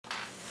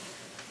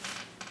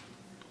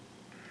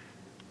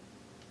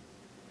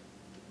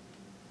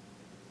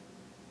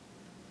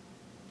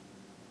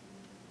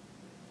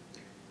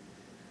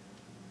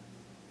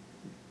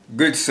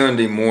Good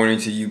Sunday morning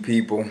to you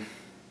people.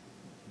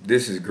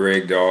 This is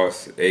Greg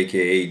Doss,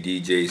 aka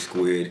DJ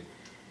Squid,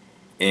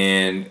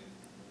 and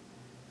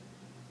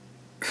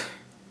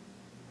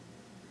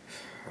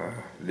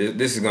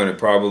this is going to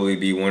probably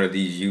be one of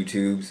these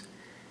YouTubes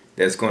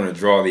that's going to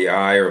draw the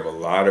ire of a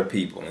lot of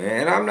people.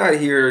 And I'm not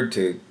here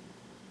to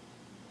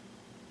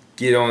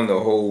get on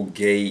the whole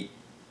gay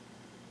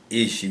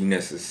issue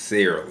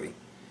necessarily,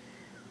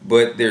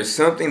 but there's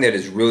something that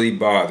is really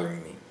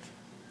bothering me.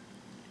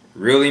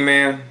 Really,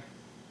 man?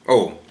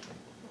 Oh,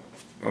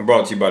 I'm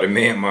brought to you by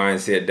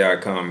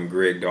themanmindset.com and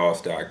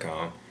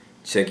gregdoss.com.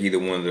 Check either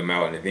one of them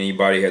out. And if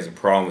anybody has a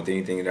problem with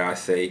anything that I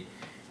say,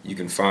 you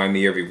can find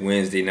me every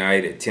Wednesday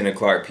night at 10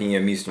 o'clock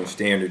p.m. Eastern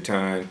Standard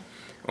Time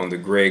on the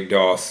Greg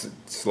Doss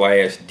 /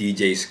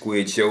 DJ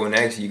Squid Show. And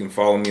actually, you can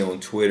follow me on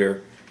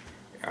Twitter.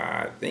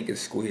 I think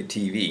it's Squid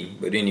TV.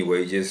 But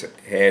anyway, just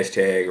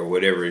hashtag or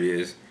whatever it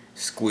is,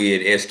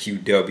 Squid,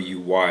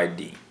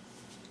 SQWYD.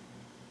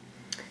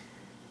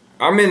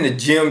 I'm in the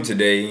gym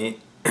today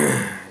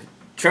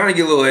trying to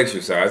get a little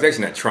exercise.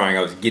 Actually not trying,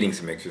 I was getting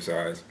some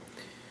exercise.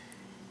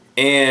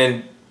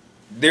 And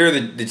the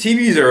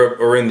TVs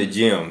are in the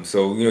gym,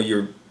 so you know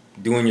you're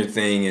doing your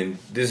thing, and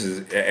this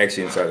is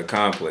actually inside the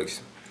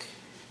complex.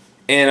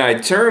 And I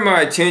turn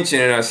my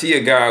attention and I see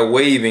a guy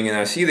waving, and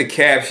I see the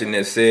caption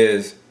that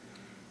says,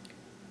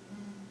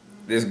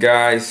 this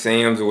guy,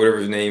 Sam's or whatever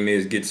his name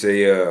is, gets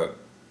a,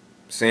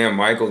 Sam,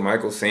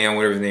 Michael, Sam,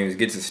 whatever his name is,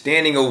 gets a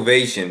standing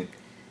ovation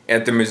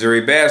at the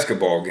Missouri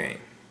basketball game.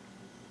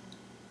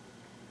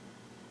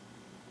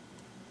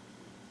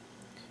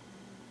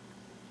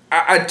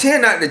 I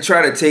tend not to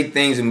try to take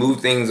things and move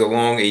things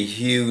along a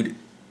hued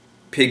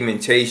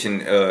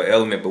pigmentation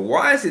element, but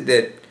why is it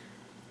that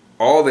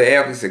all the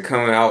athletes that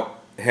come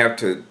out have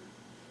to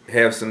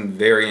have some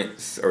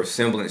variance or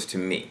semblance to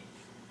me?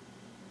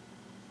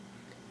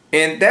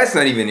 And that's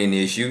not even an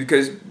issue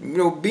because, you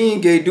know,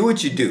 being gay, do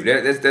what you do.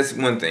 That's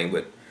one thing,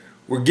 but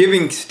we're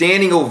giving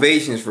standing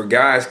ovations for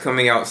guys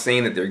coming out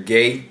saying that they're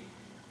gay.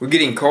 We're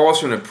getting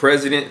calls from the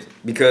president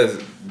because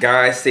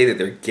guys say that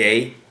they're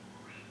gay.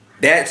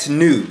 That's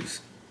news.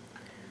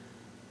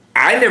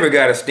 I never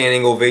got a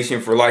standing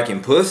ovation for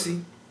liking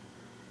pussy.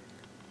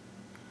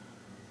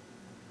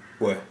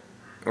 What?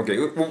 Okay,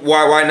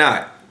 why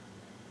not?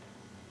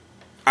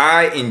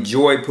 I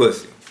enjoy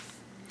pussy.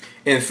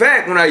 In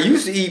fact, when I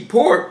used to eat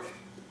pork,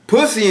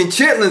 pussy and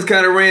chitlins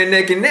kind of ran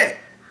neck and neck.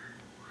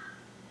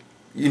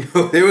 You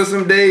know, there were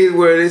some days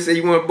where they say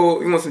you want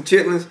some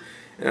chitlins,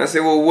 and I say,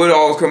 well, what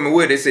all's coming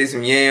with? They say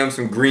some yams,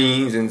 some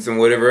greens, and some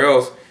whatever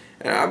else.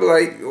 And I'd be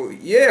like, oh,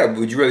 yeah,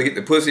 would you rather get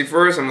the pussy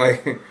first? I'm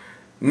like,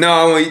 no,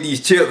 I want to eat these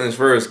chitlins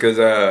first because,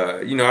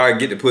 you know, I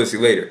get the pussy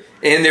later.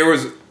 And there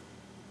was,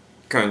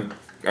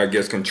 I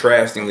guess,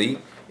 contrastingly,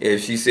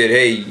 if she said,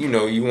 hey, you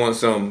know, you want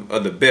some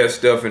of the best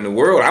stuff in the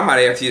world, I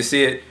might actually have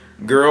said,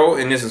 girl,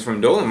 and this is from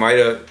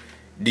Dolomite,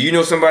 do you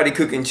know somebody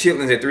cooking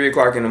chitlins at 3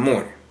 o'clock in the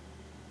morning?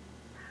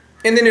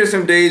 And then there's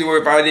some days where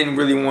if I didn't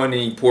really want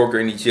any pork or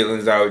any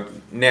chitlins, I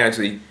would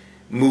naturally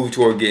move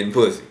toward getting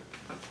pussy.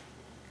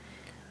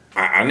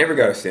 I never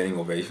got a standing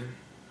ovation.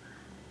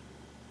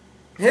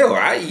 Hell,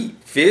 I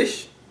eat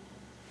fish.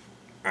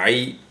 I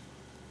eat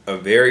a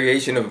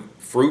variation of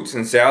fruits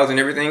and salads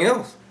and everything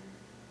else.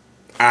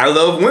 I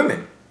love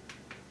women.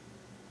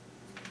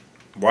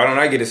 Why don't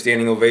I get a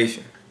standing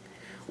ovation?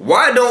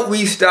 Why don't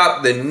we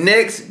stop the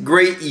next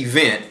great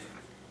event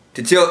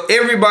to tell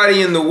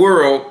everybody in the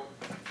world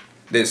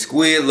that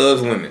Squid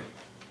loves women?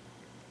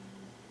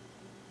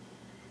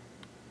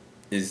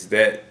 Is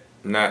that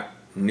not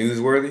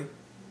newsworthy?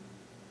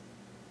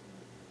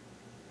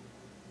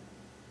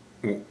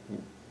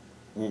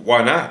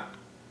 Why not?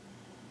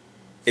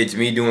 It's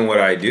me doing what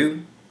I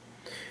do.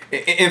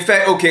 In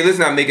fact, okay, let's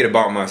not make it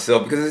about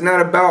myself because it's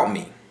not about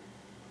me.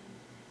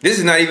 This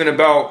is not even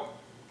about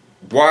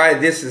why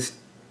this is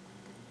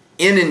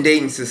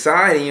inundating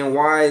society and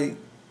why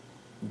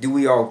do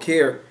we all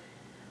care.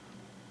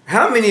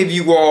 How many of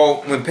you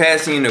all, when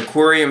passing an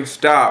aquarium,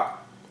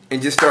 stop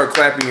and just start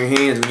clapping your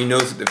hands when you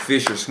notice that the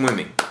fish are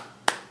swimming?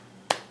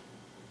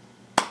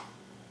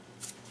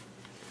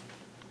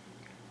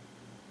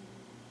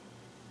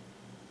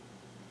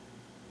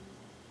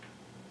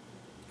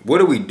 What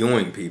are we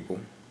doing, people?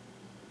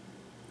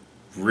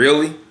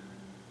 Really?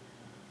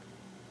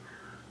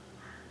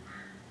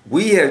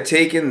 We have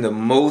taken the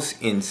most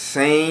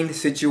insane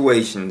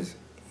situations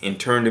and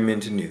turned them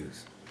into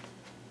news.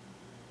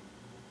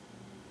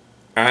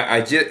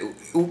 I just,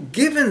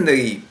 given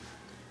the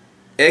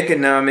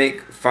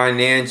economic,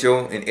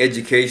 financial, and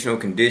educational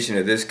condition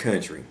of this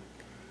country,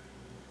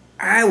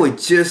 I would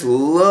just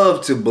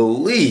love to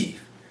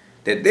believe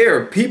that there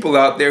are people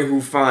out there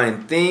who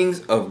find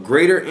things of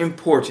greater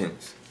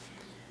importance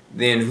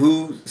than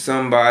who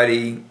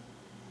somebody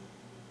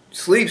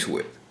sleeps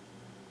with.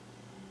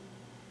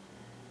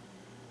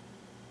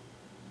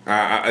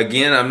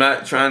 Again, I'm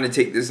not trying to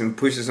take this and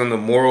push this on the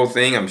moral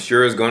thing. I'm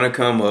sure it's going to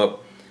come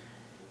up.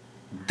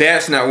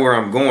 That's not where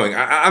I'm going.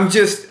 I'm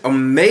just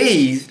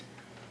amazed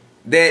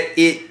that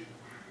it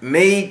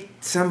made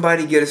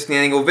somebody get a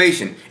standing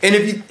ovation. And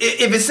if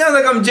it sounds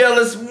like I'm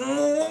jealous,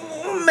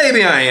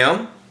 maybe I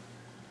am.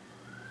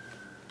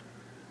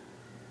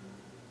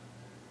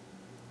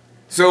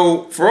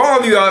 So for all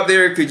of you out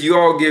there, could you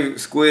all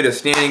give Squid a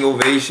standing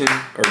ovation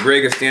or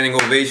Greg a standing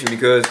ovation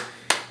because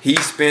he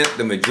spent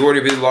the majority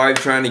of his life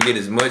trying to get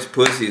as much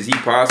pussy as he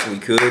possibly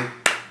could?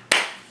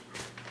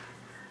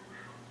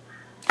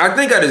 I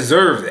think I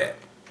deserve that.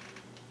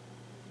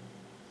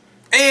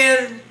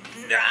 And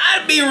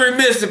I'd be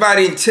remiss if I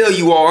didn't tell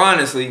you all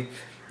honestly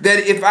that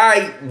if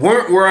I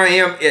weren't where I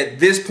am at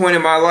this point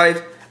in my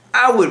life,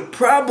 I would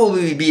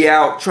probably be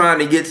out trying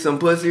to get some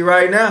pussy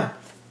right now.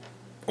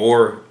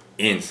 Or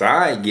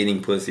inside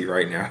getting pussy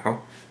right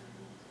now.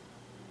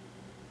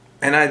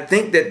 And I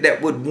think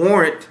that would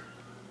warrant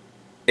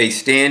a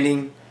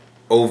standing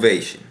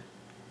ovation.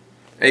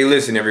 Hey,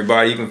 listen,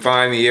 everybody. You can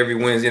find me every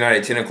Wednesday night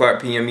at 10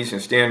 o'clock p.m. Eastern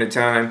Standard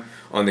Time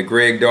on the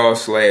Greg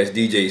Doss /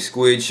 DJ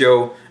Squid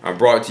Show. I'm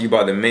brought to you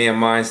by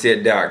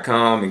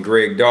themanmindset.com and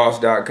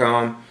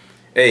gregdoss.com.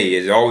 Hey,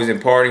 as always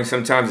imparting,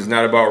 sometimes it's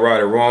not about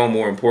right or wrong.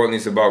 More importantly,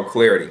 it's about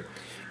clarity.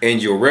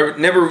 And you'll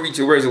never reach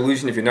a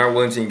resolution if you're not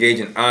willing to engage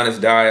in honest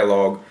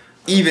dialogue,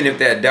 even if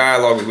that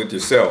dialogue is with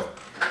yourself.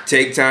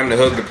 Take time to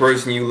hug the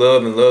person you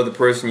love and love the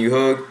person you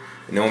hug.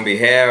 And on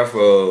behalf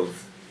of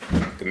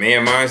the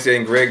Man Mindset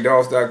and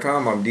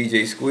gregdoss.com, I'm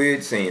DJ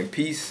Squid saying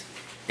peace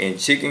and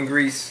chicken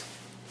grease.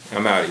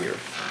 I'm out of here.